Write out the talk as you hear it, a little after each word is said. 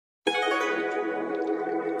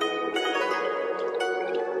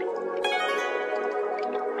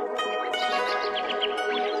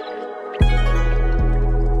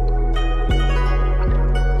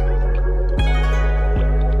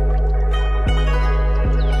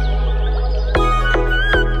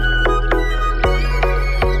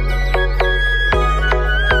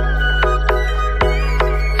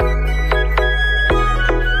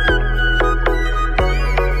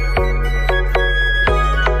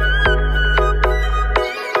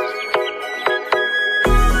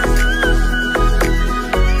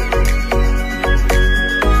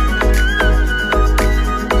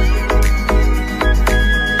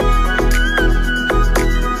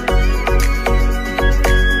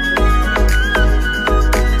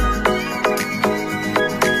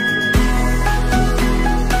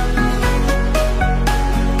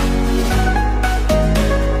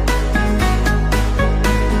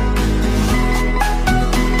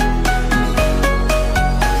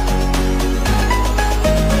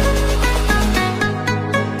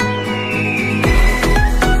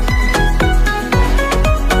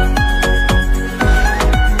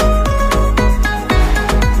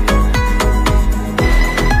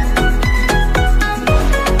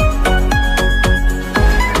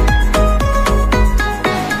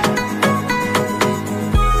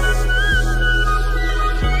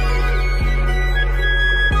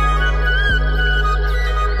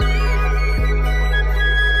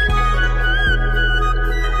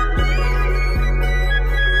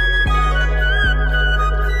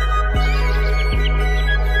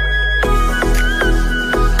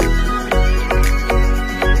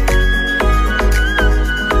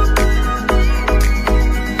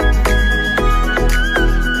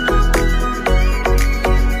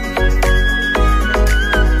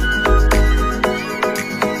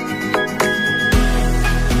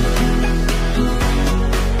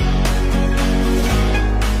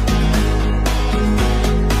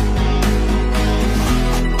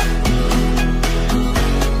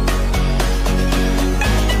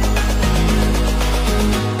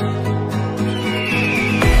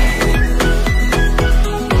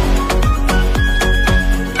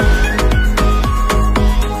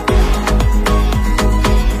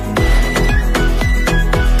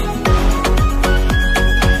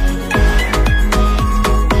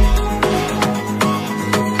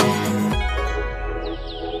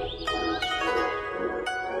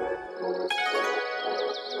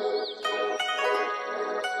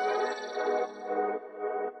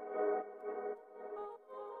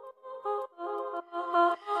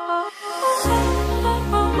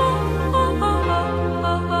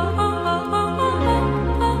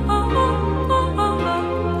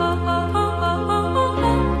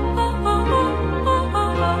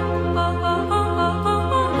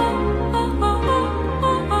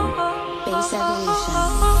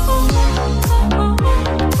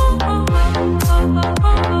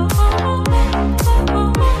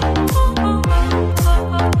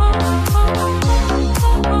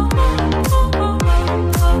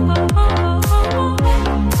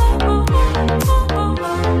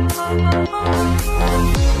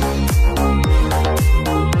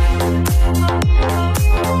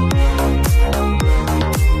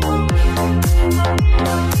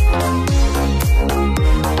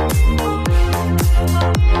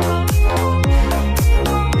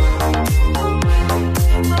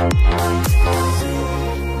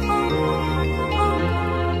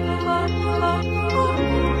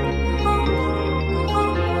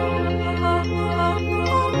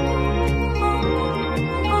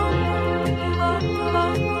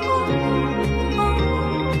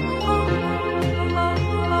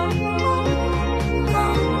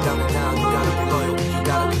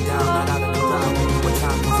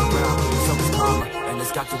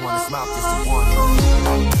Doctor wanna smile just to warn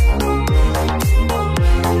you.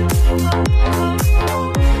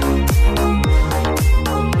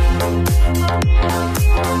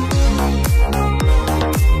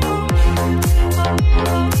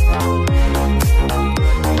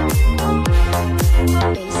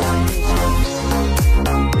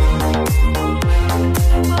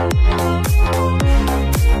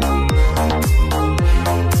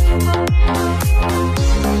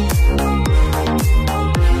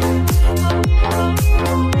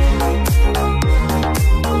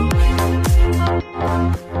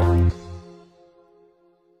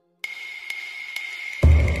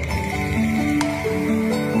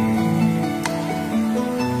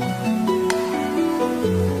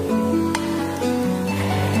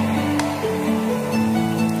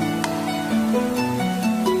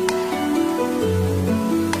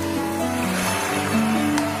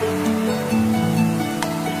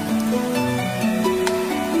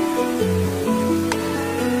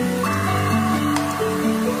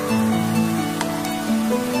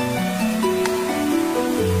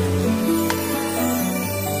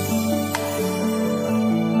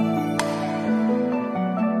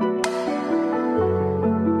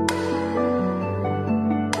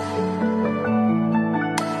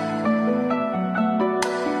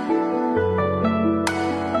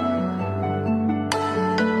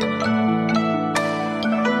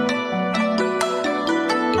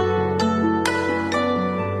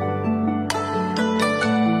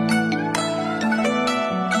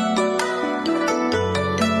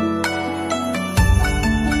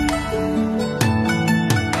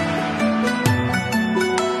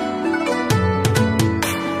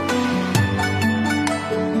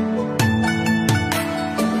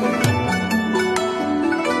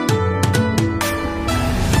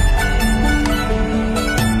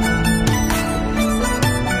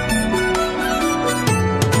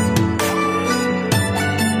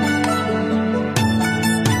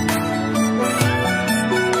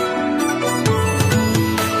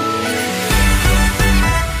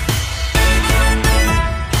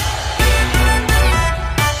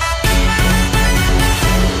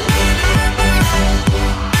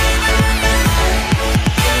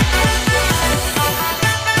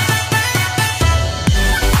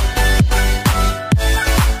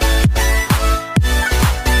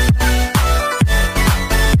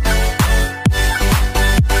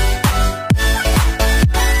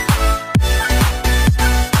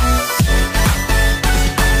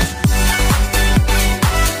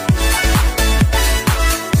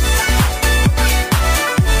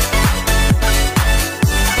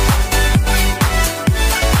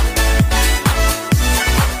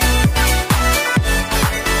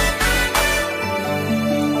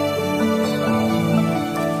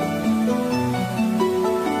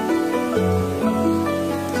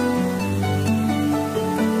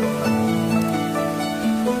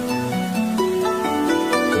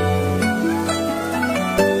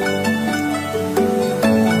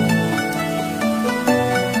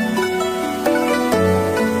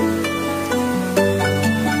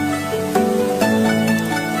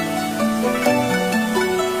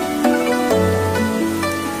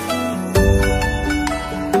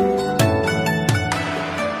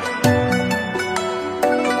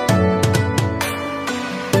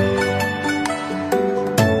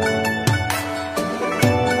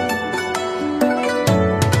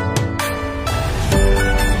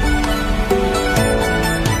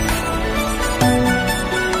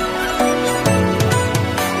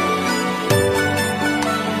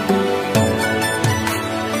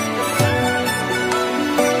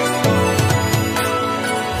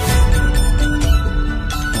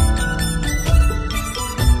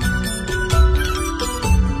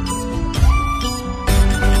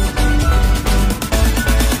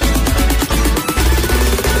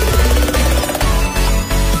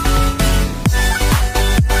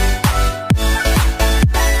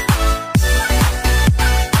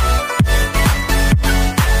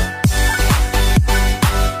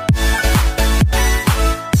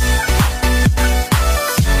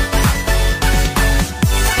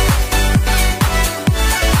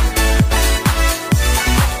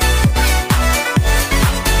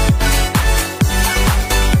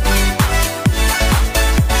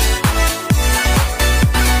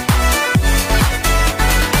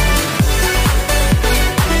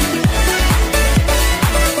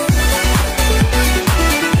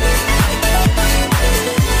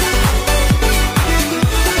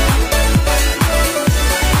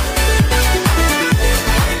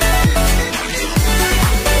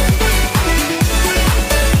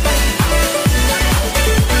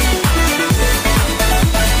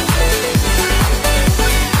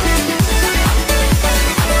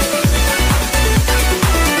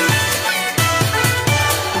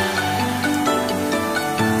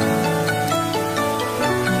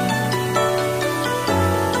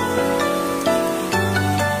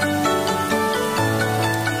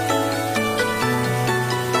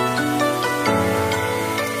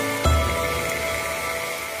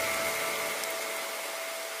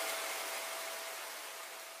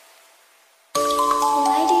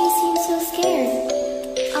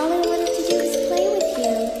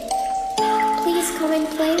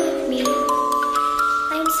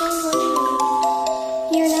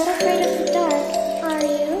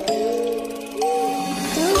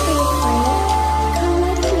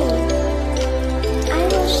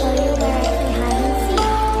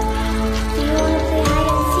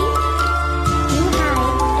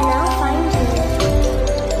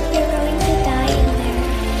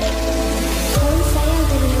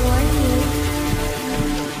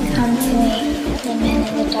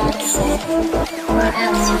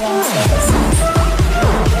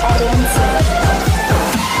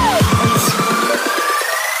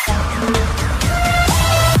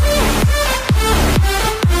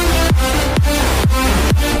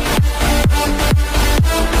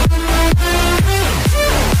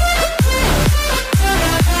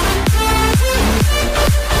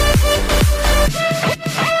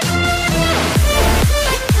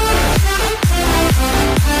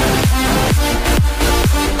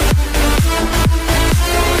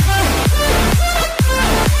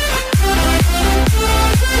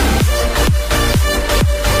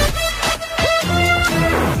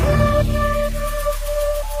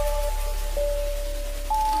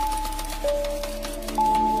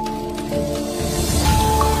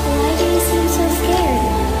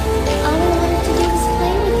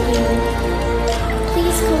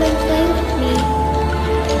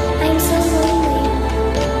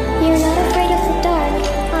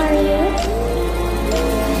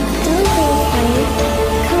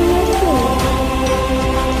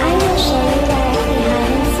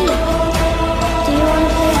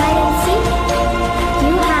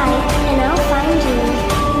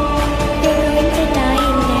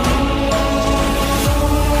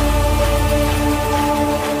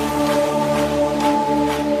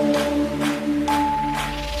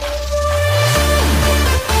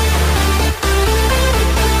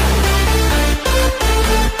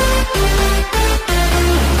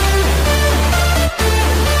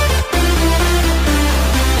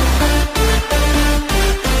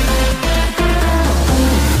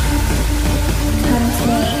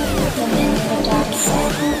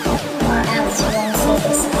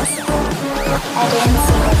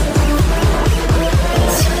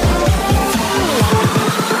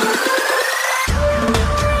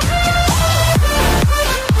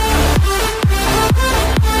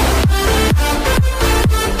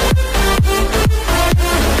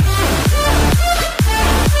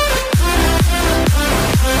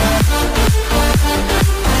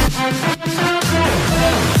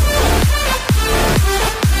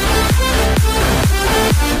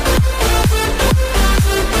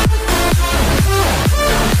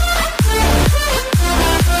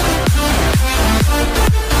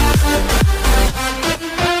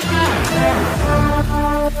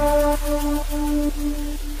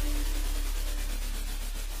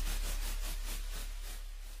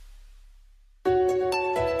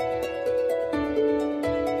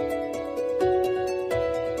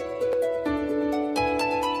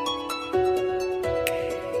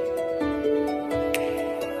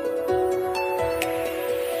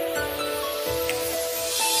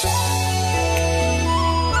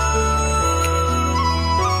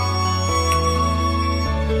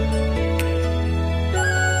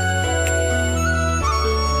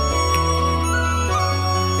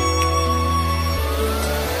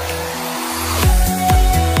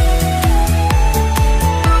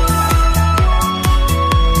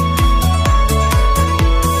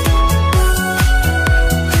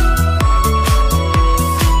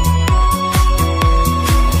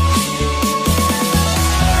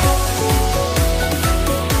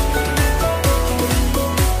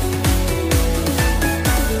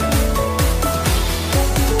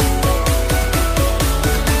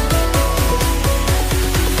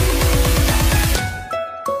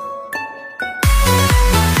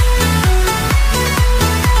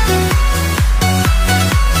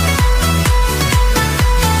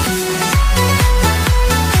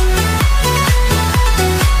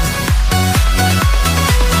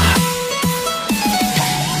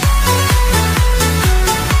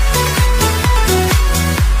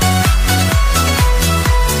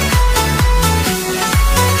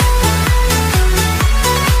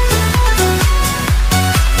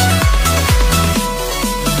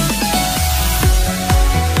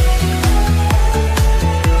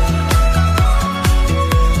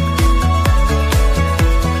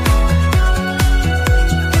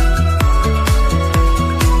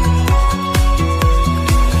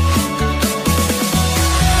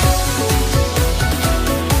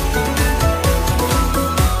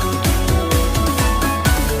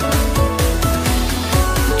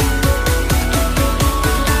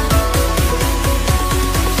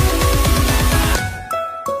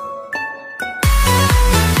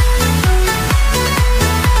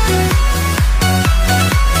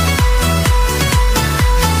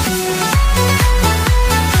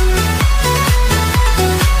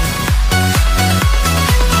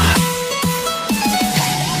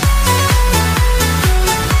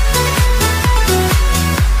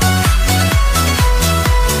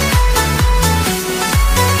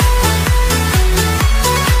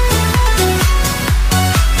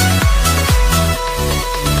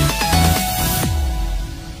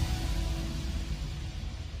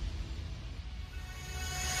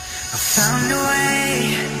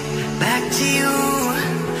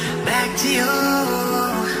 back to you.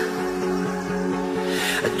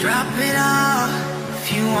 Drop it all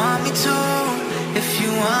if you want me to, if you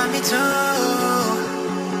want me to.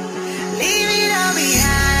 Leave it all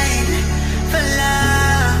behind for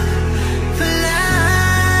love, for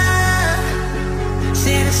love.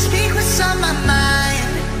 Say to speak what's on my mind.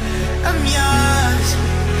 I'm yours,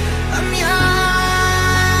 I'm yours.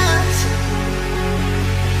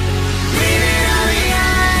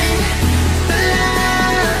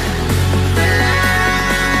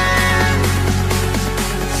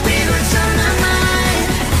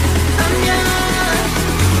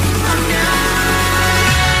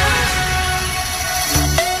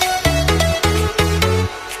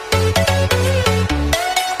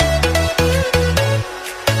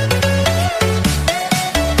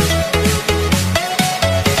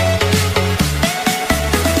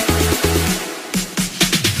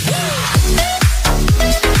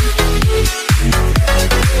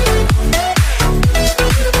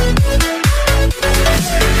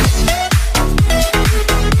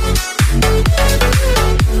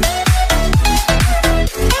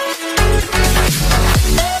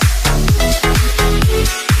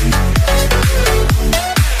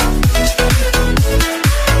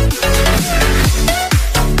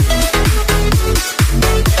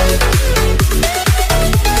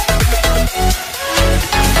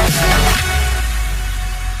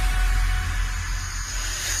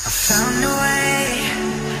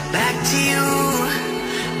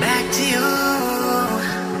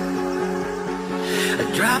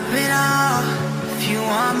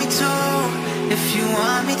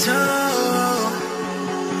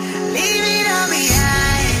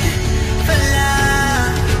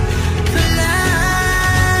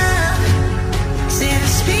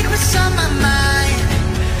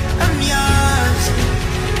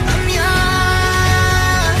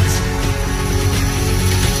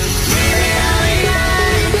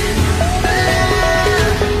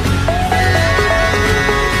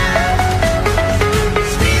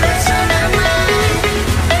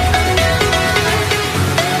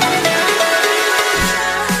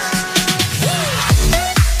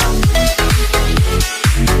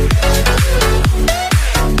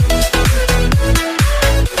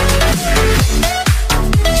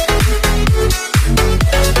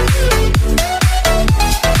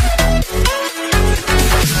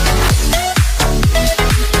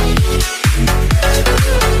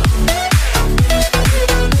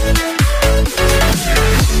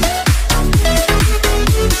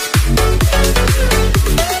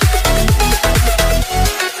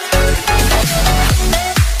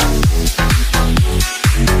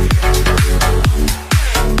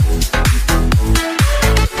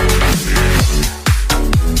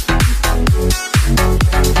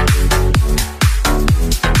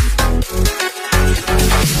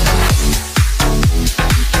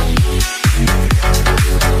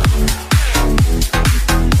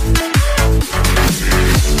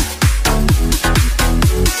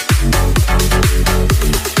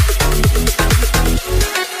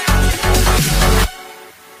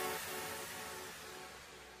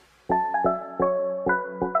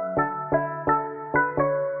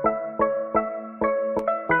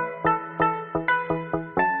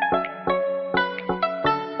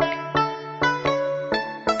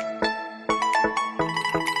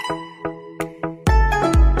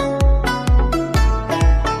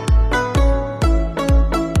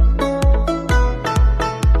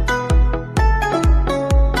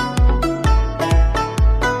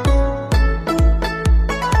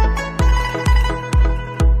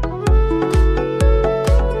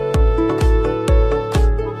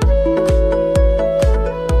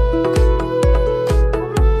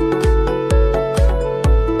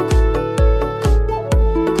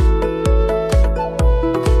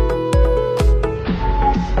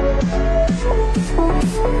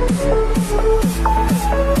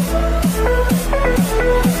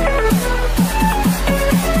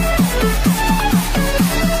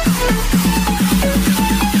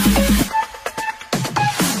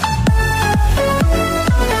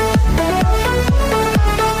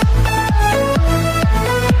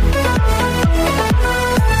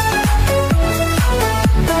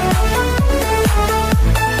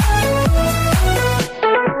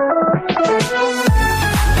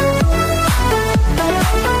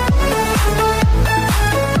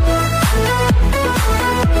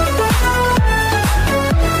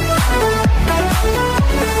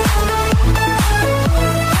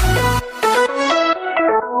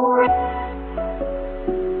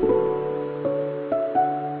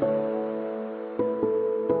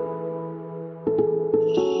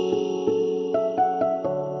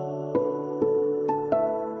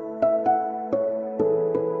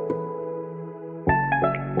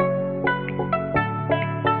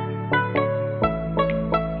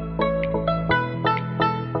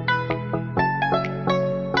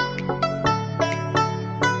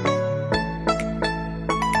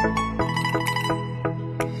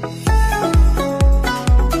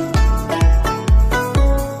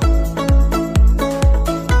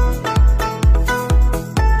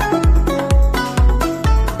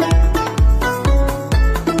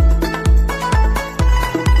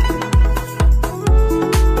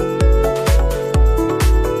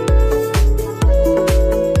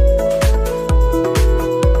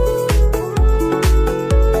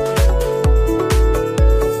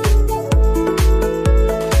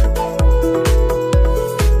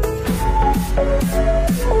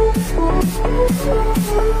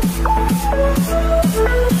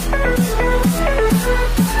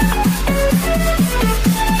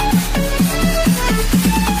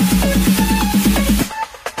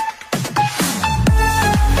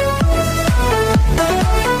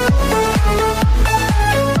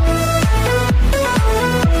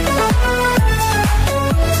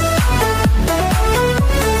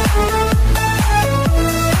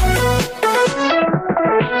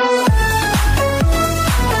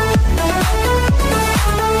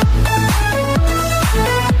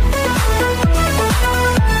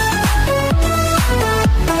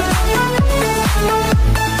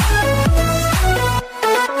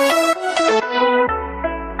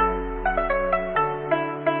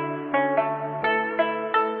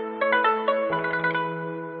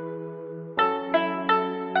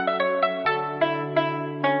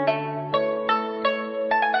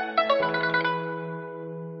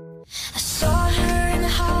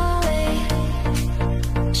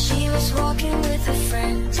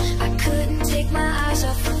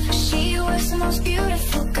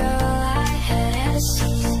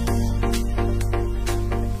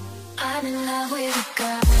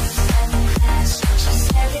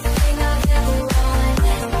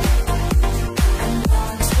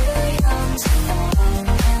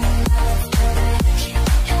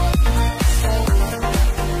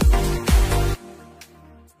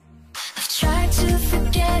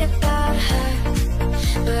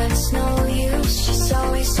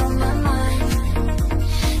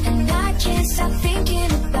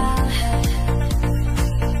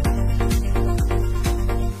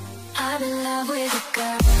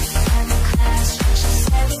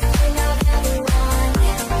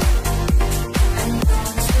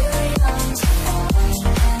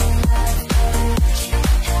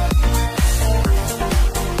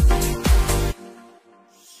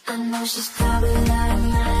 she's probably not in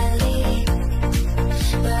my league,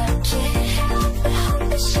 but I can't help but hope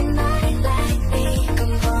that she might like me.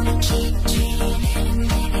 I'm gonna keep dreaming, and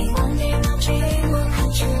maybe one day my dream will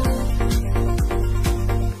come true.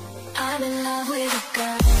 I'm in love with a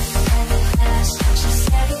girl, every class, she's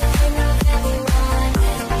everything I've ever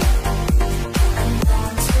wanted. I'm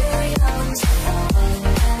gone too young to fall in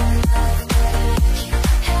love, but I can't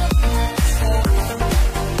help myself.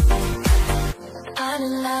 I'm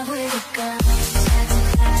in love with a girl, second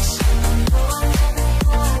class, no one ever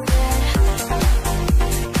wanted.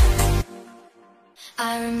 I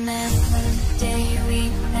remember the day we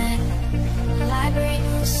met, the library,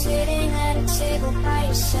 you were sitting at a table by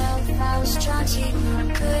yourself. I was drawn to you, I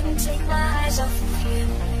couldn't take my eyes off of you.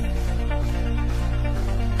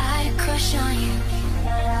 I had a crush on you,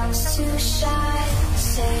 but I was too shy to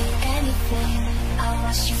say anything. I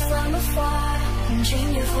watched you from afar and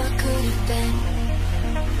dreamed of what could have been.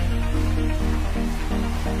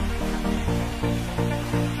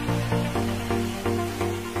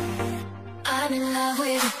 I'm in love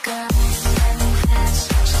with a girl, second class,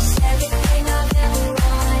 she's everything I've ever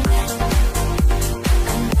wanted.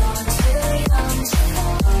 I'm gone too young to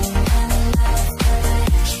fall in love, but I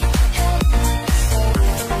can't help myself.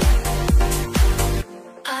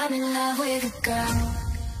 I'm in love with a girl.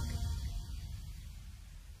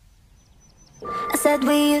 I said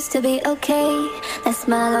we used to be okay, that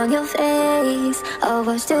smile on your face all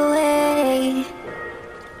washed away.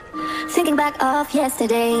 Thinking back of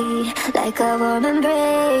yesterday, like a warm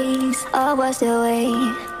embrace, all washed away.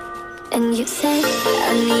 And you say,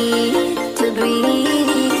 I need to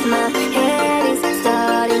breathe, my head is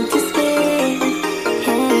starting to spin.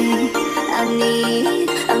 Hey, I need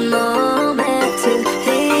a moment to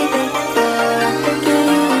live it for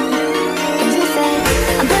again. And you say,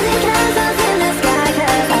 I'm burning candles in the sky,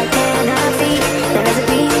 cause I cannot see the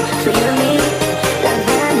recipe for you and me, like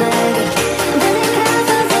that magic. I'm burning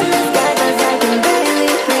candles in the sky, cause I can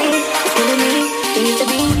barely breathe. It's killing me, it used to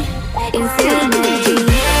be insanity.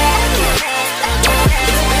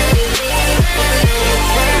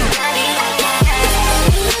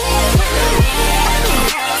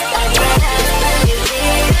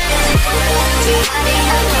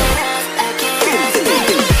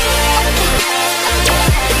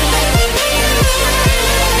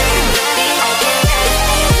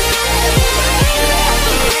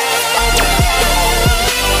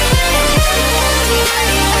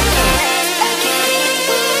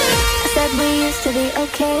 To be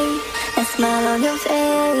okay, that smile on your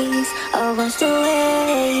face all washed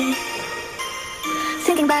away.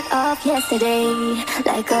 Thinking back of yesterday,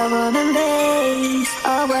 like a warm embrace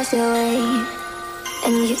all washed away.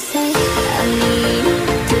 And you say, I need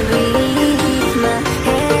to breathe, my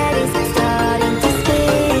head is starting to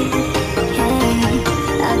spin. Hey,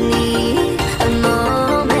 I need a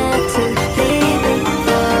moment to live it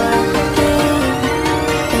for again.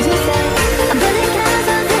 And you say, I'm burning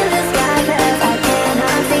candles in the sky, cause I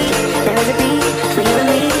cannot see the recipe for you and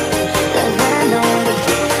me, like that magic.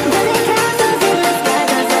 I'm burning candles in the sky,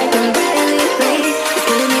 cause I can barely breathe. It's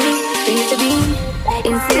killing me, it used to be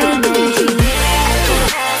insanity.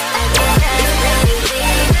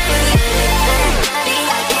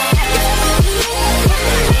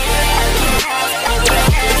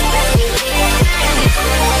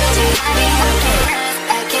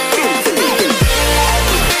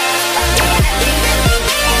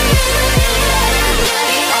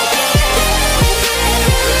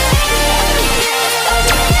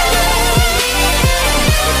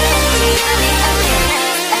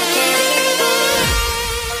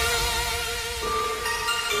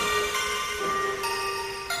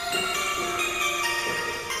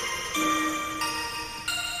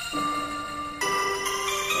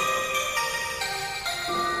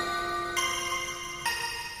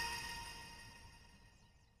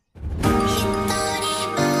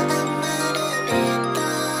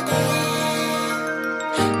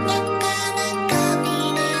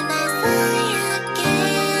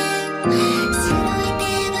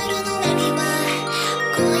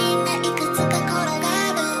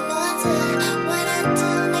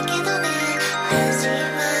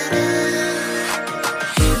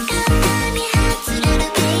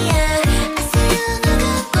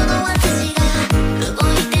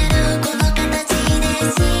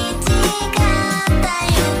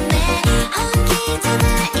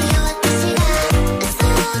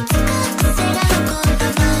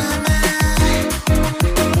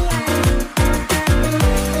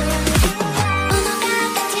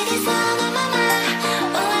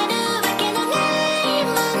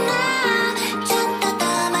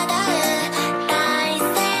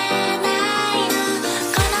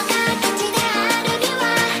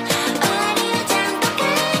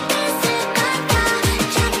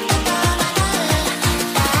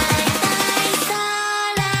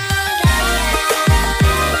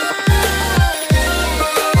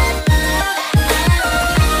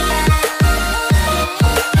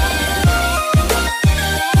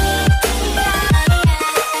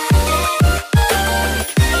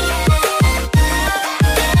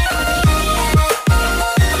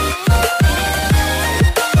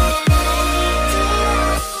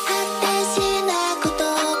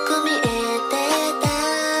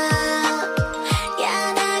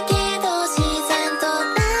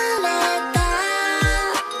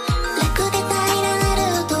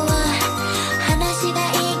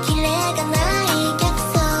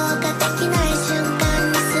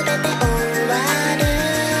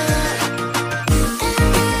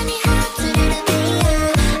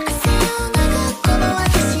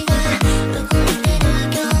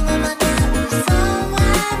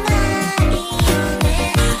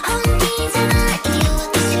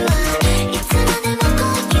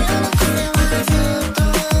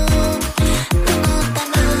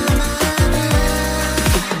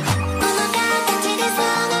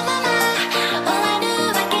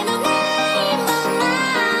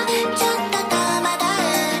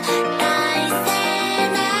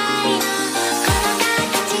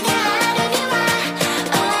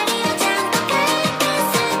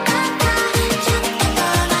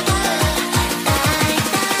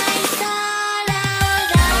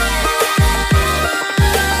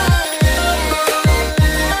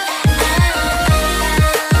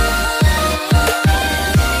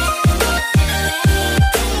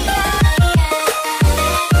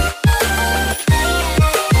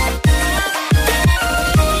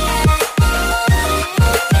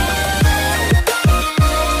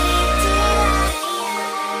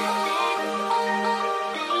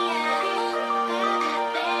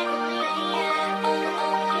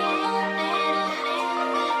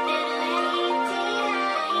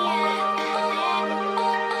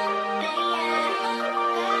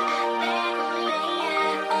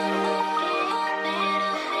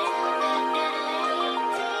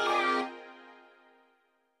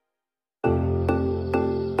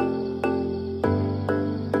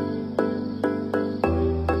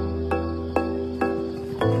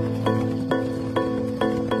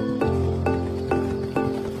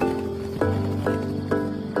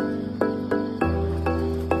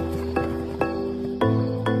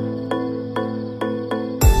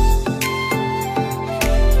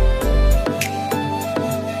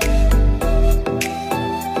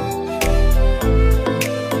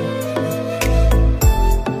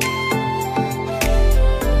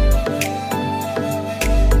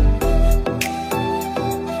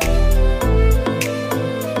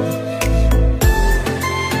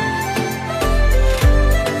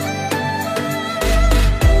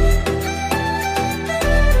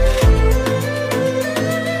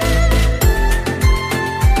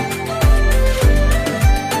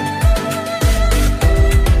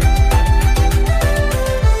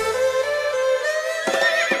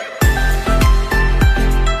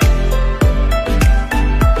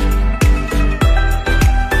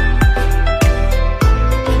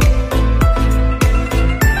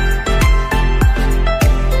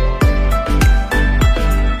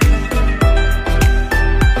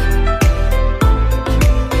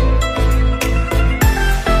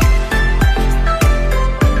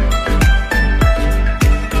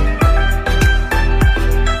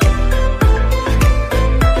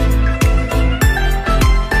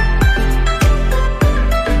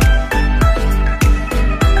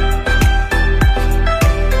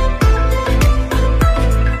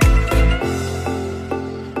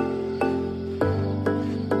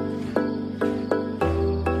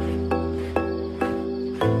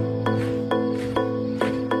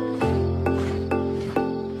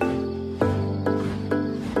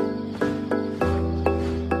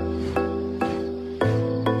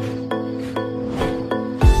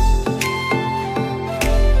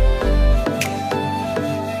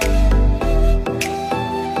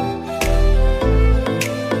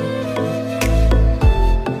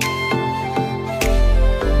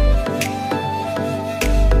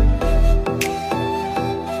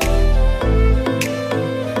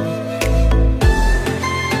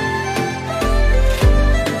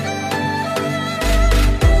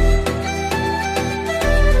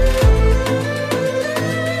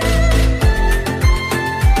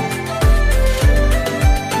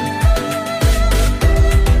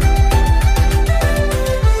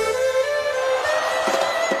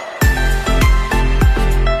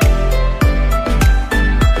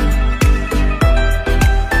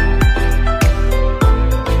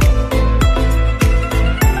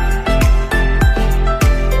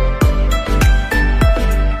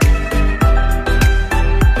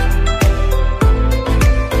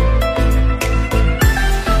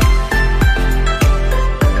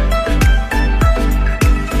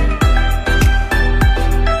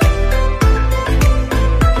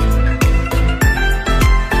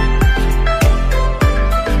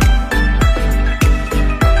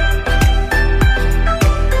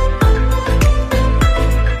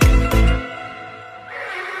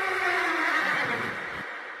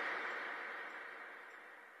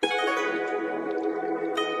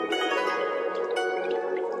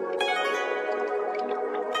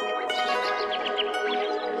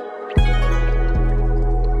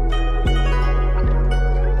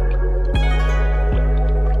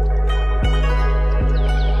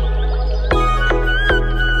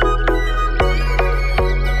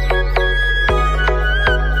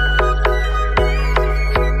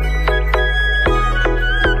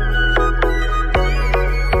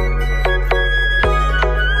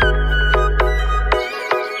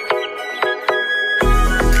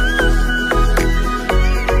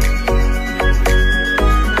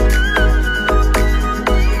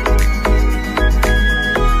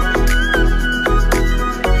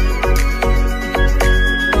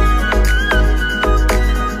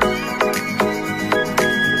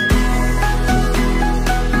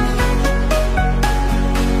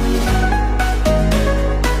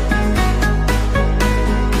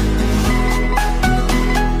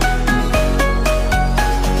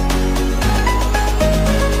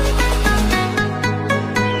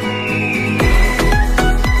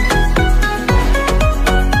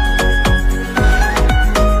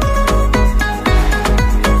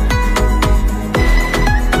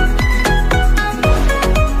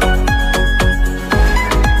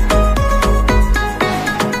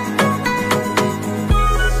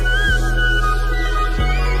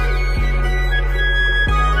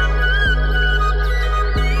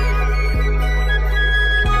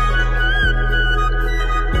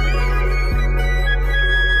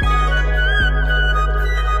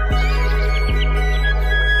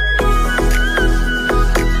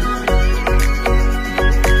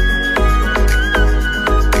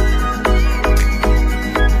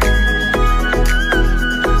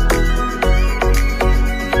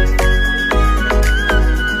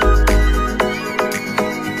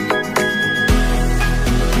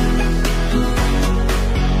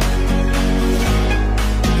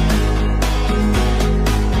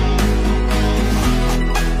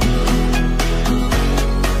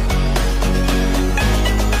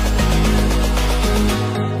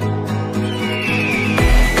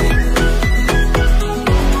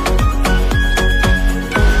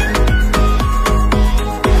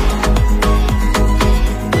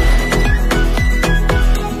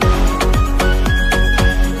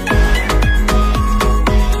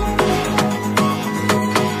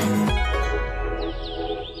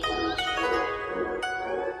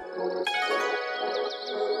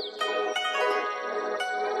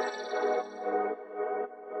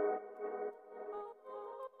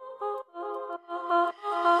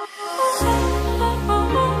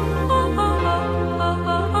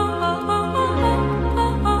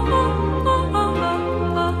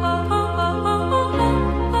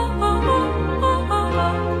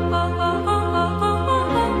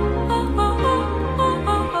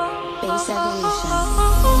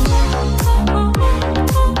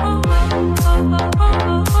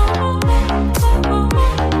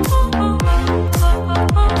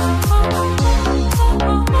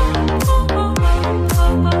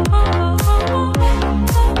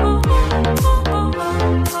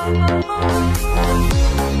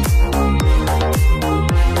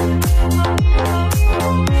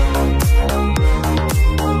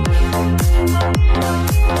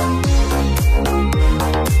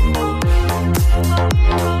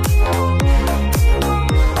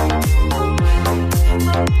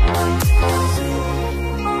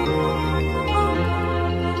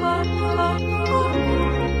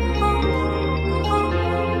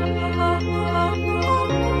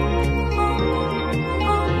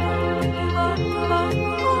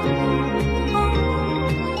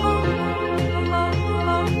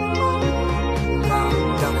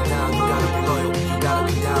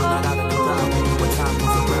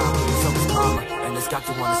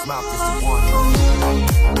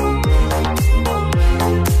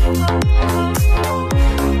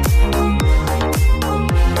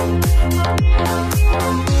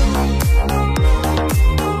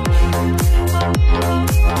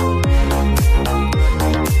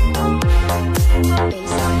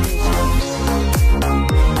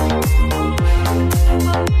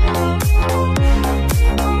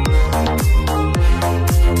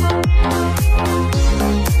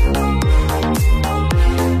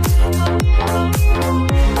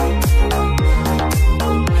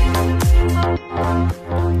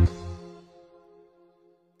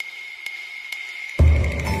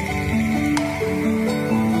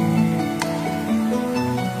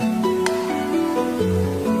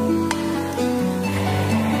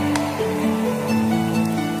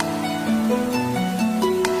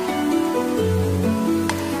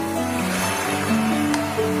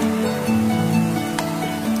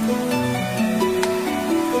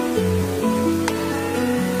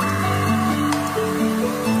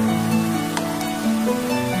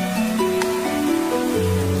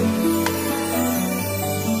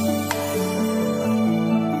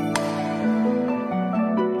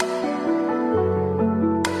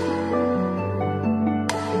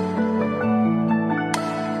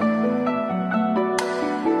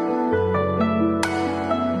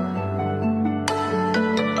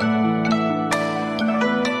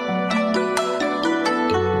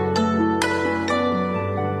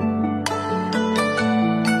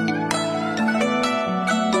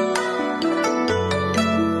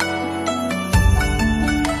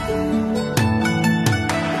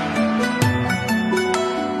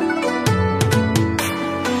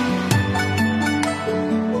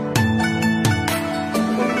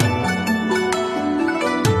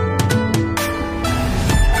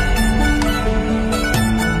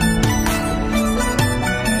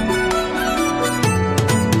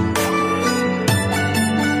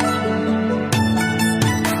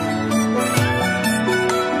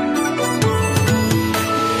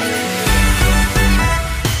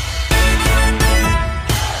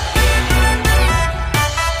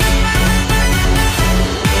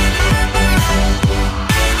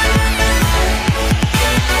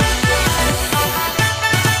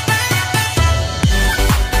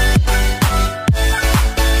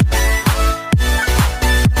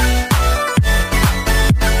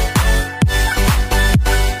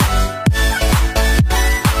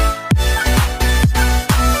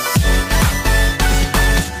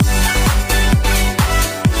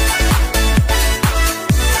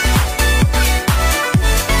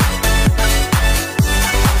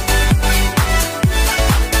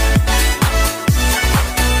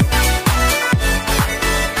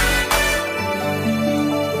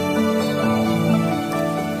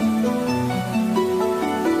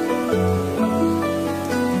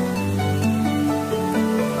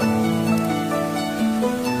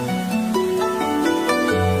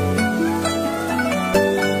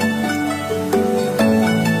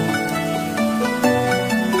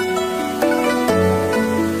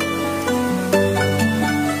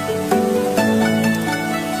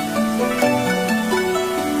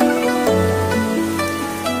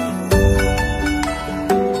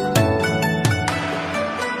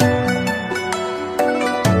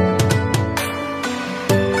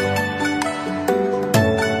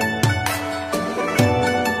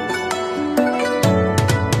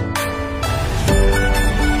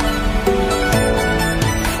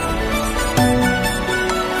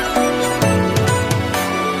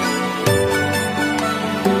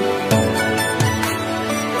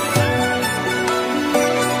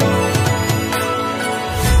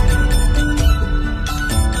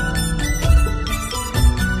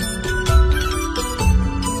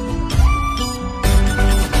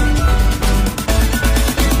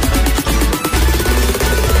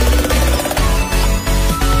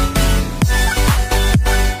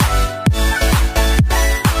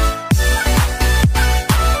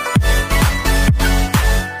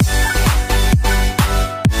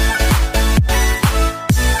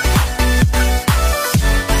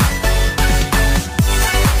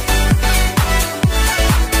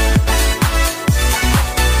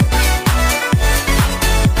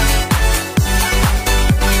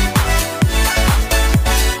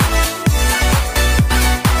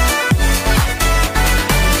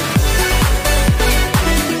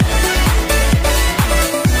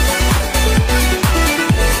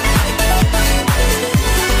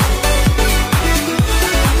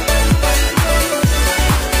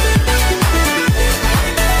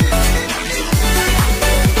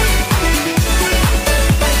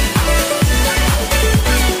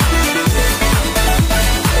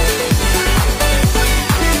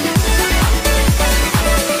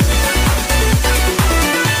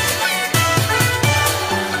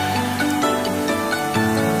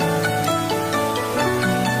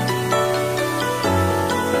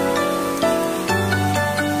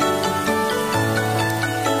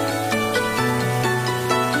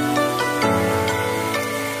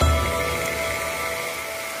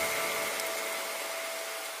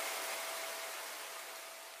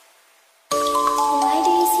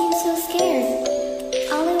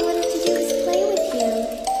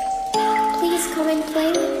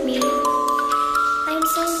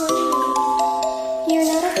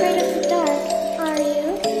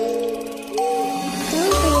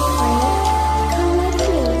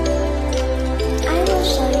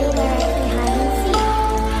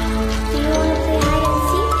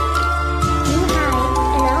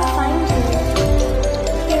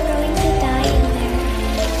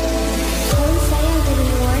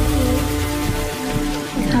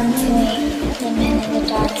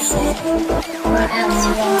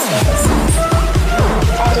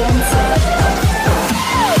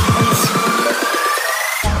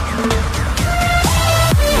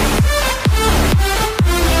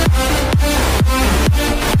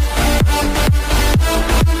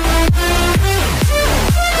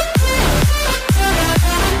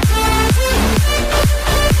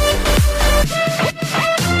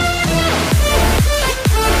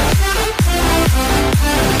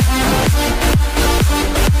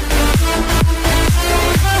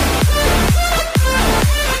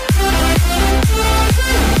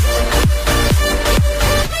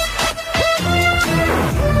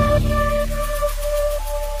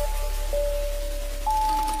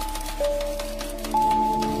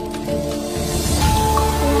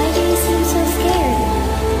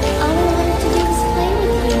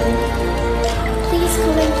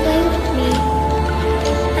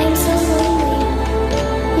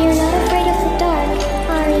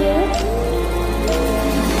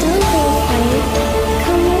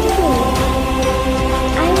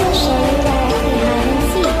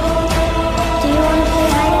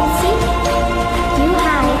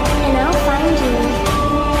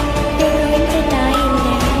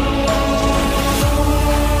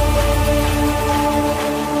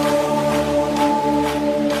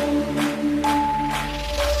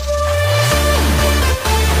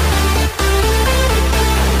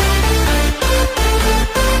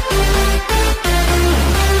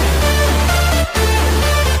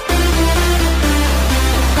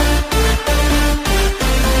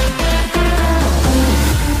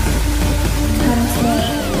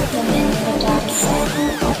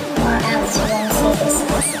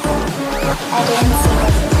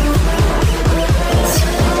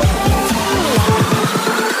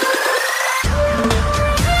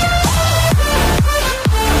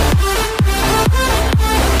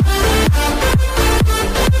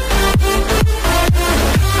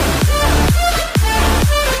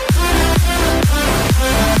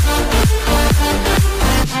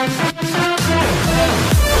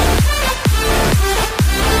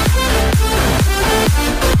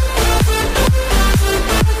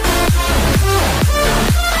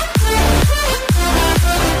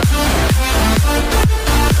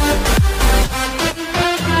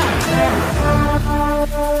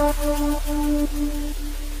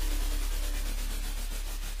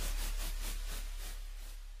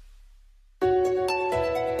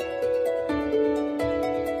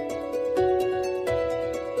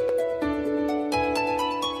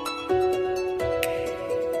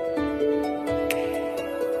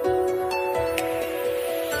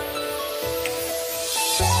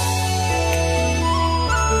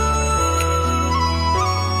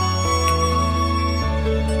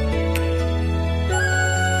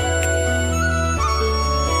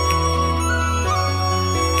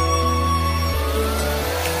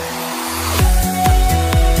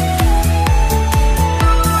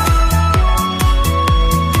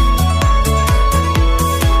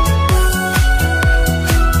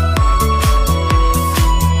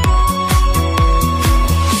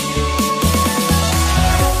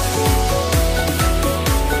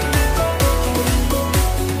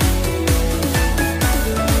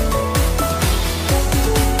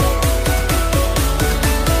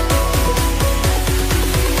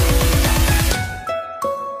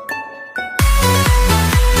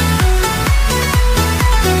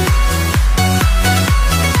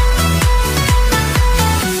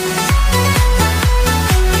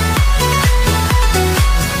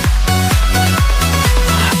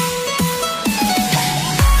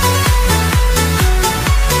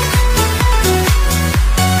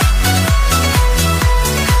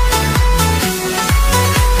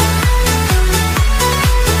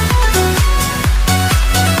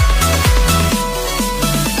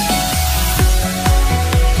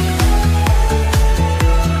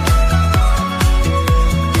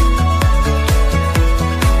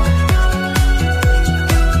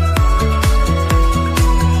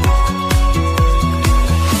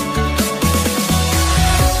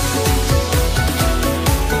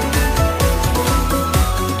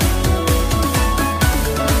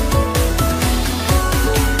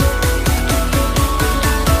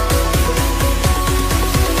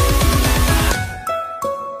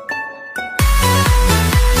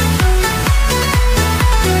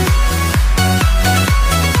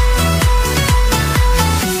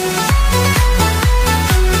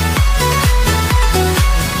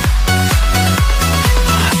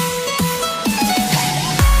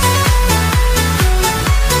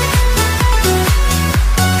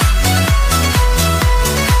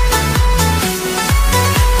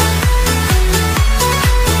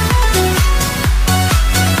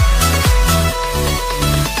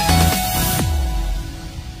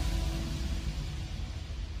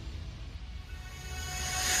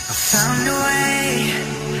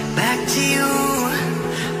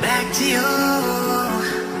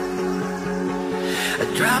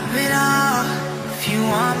 drop it all if you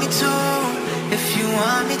want me to, if you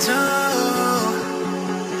want me to.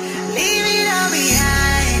 Leave it all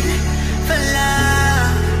behind for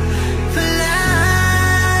love, for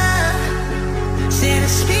love. Say to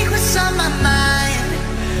speak what's on my mind.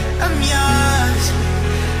 I'm yours,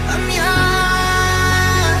 I'm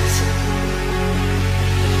yours.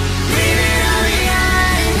 Leave it all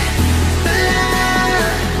behind for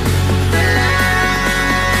love, for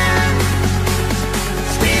love.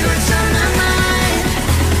 Speak what's on my mind.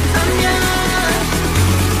 I'm yours,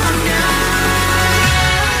 I'm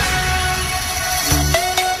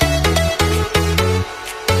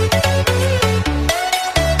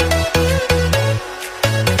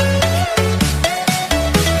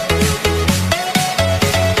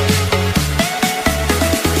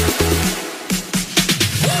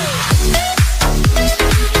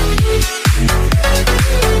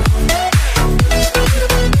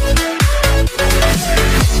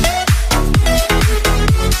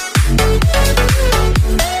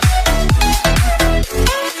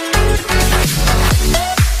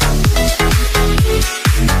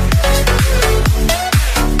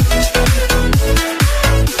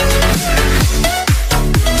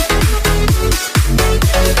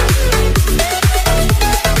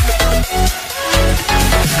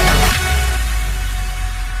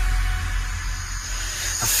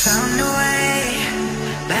found a way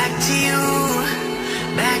back to you,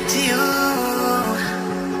 back to you.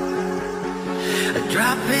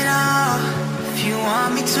 Drop it all if you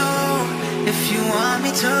want me to, if you want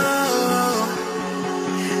me to.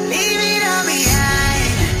 Leave it all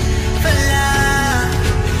behind for love,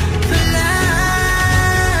 for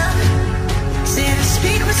love. Say to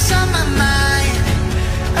speak what's on my mind.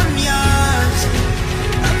 I'm yours,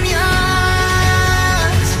 I'm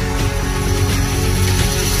yours.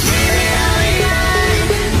 Leave it all behind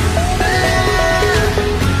for love,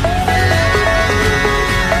 for love.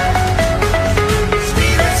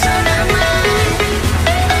 Speak what's on my mind.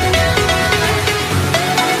 I'm yours,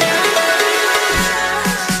 I'm yours.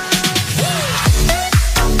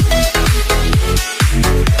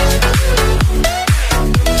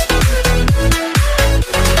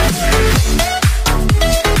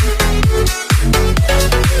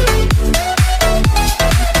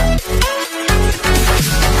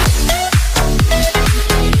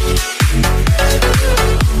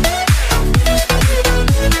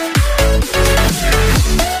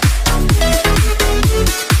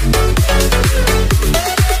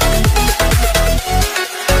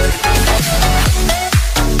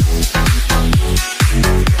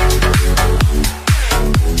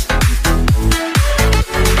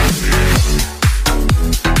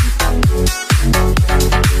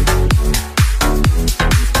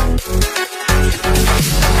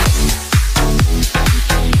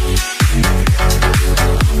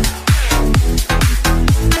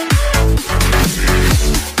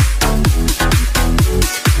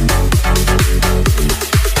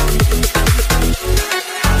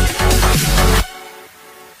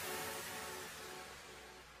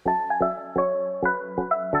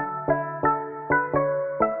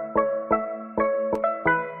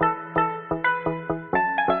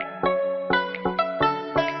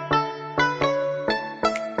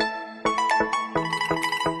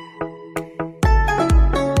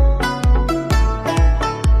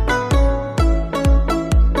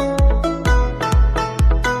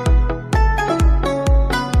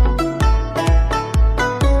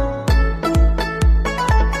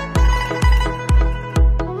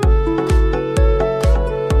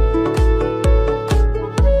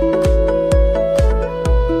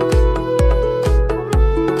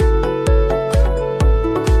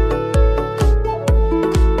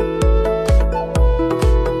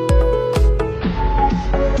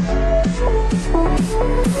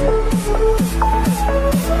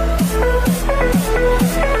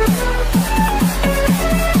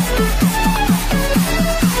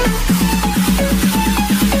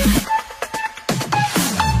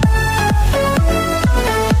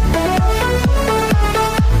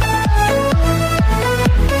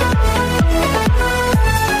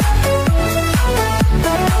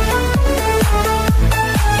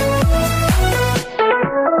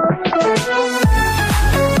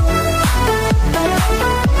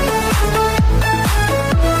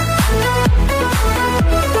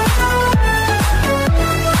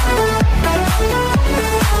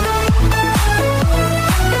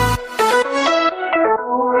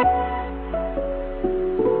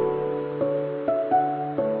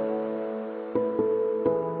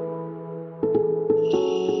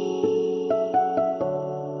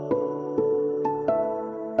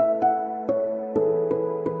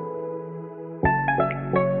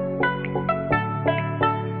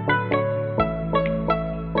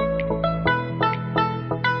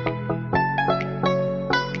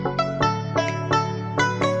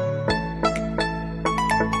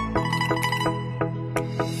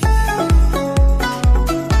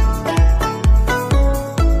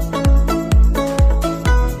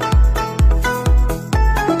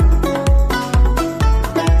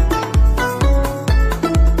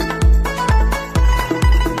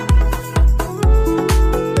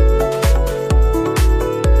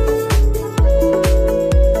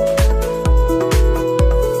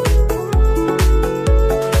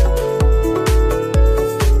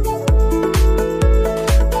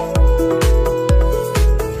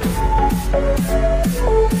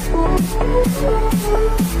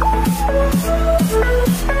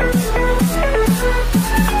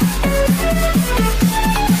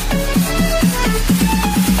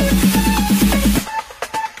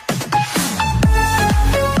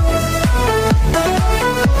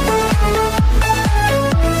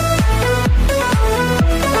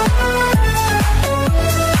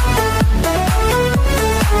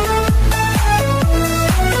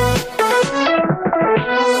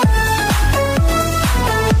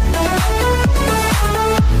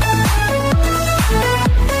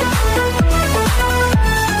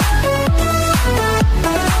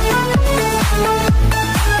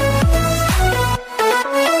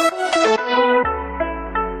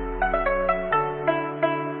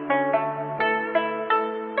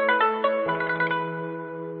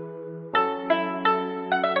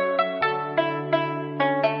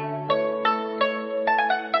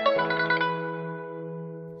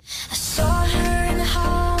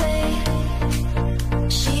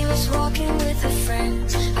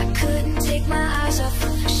 my eyes off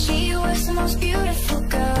her. She was the most beautiful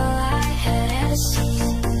girl I had ever seen.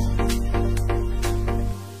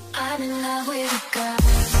 I'm in love with a girl,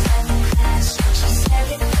 7th class. She's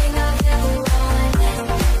everything I've ever wanted.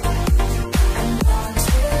 I'm born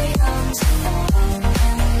too young to fall in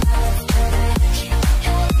love, but I can't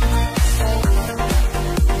help myself.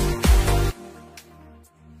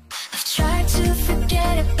 I've tried to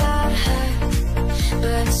forget about her,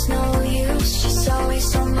 but it's no use. She's always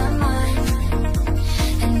on my mind,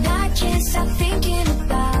 and I can't stop thinking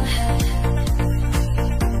about her.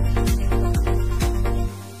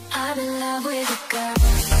 I'm in love with a girl,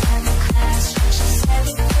 7th class. She's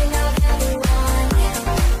everything I've ever wanted.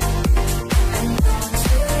 I'm born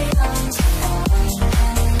too young to fall in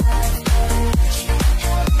love, but I can't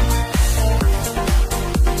help myself.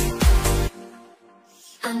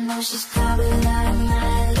 I know she's probably not in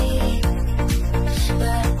my league, but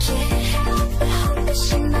I can't help but hope that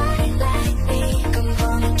she might like me. I'm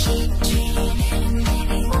gonna keep dreaming, and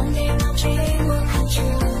maybe one day my dream will come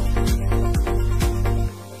true.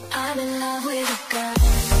 I'm in love with a girl,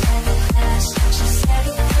 7th class. She's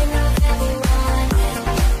everything I've ever wanted.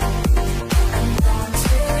 I'm born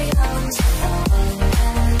too young to fall in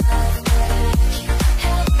love, but I can't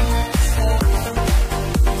help myself.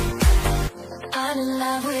 I'm in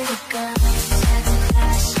love with a girl, 7th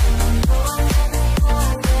class. No one ever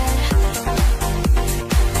wanted her.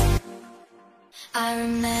 I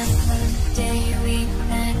remember the day we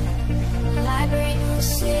met. The library, you were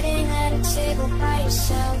sitting at a table by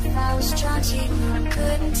yourself. I was drawn to you, I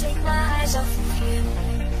couldn't take my eyes off of you.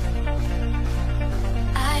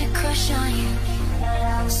 I had a crush on you, but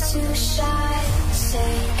I was too shy to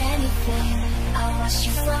say anything. I watched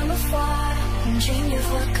you from afar and dreamed of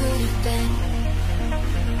what could have been.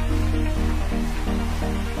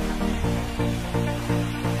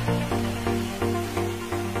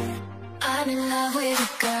 I'm in love with a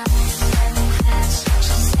girl, 7th class.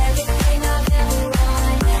 She's everything I've ever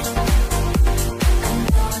wanted. I'm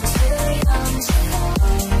born too young to fall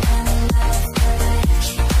in love, but I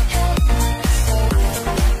can't help myself.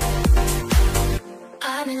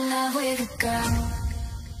 I'm in love with a girl.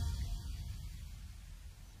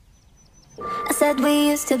 I said we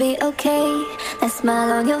used to be okay. That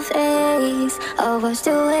smile on your face all washed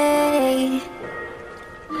away.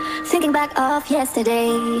 Thinking back of yesterday,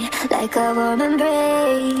 like a warm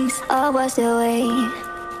embrace, all washed away.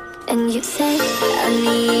 And you say, I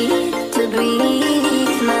need to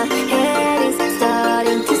breathe. My head is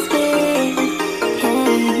starting to spin.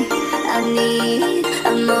 Hey, I need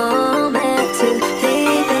a moment to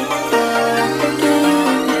live it for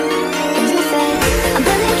again. And you say, I'm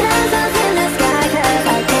building castles in the sky 'cause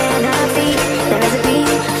I cannot see the recipe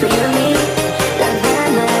for you and me. Like that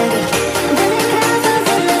melody. I'm building castles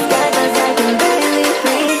in the sky 'cause I can barely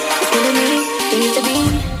breathe. It's killing me. It used to be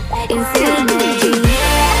insanity.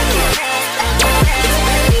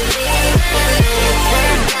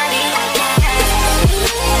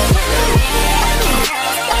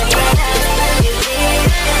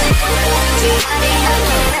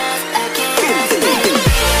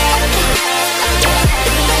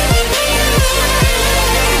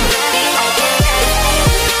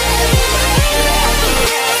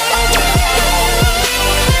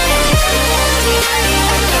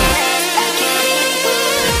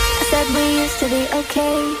 To be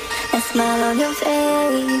okay, that smile on your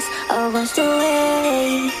face all washed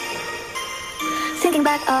away. Thinking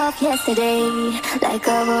back of yesterday, like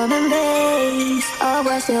a warm embrace all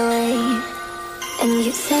washed away. And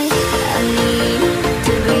you say, I need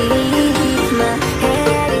to breathe.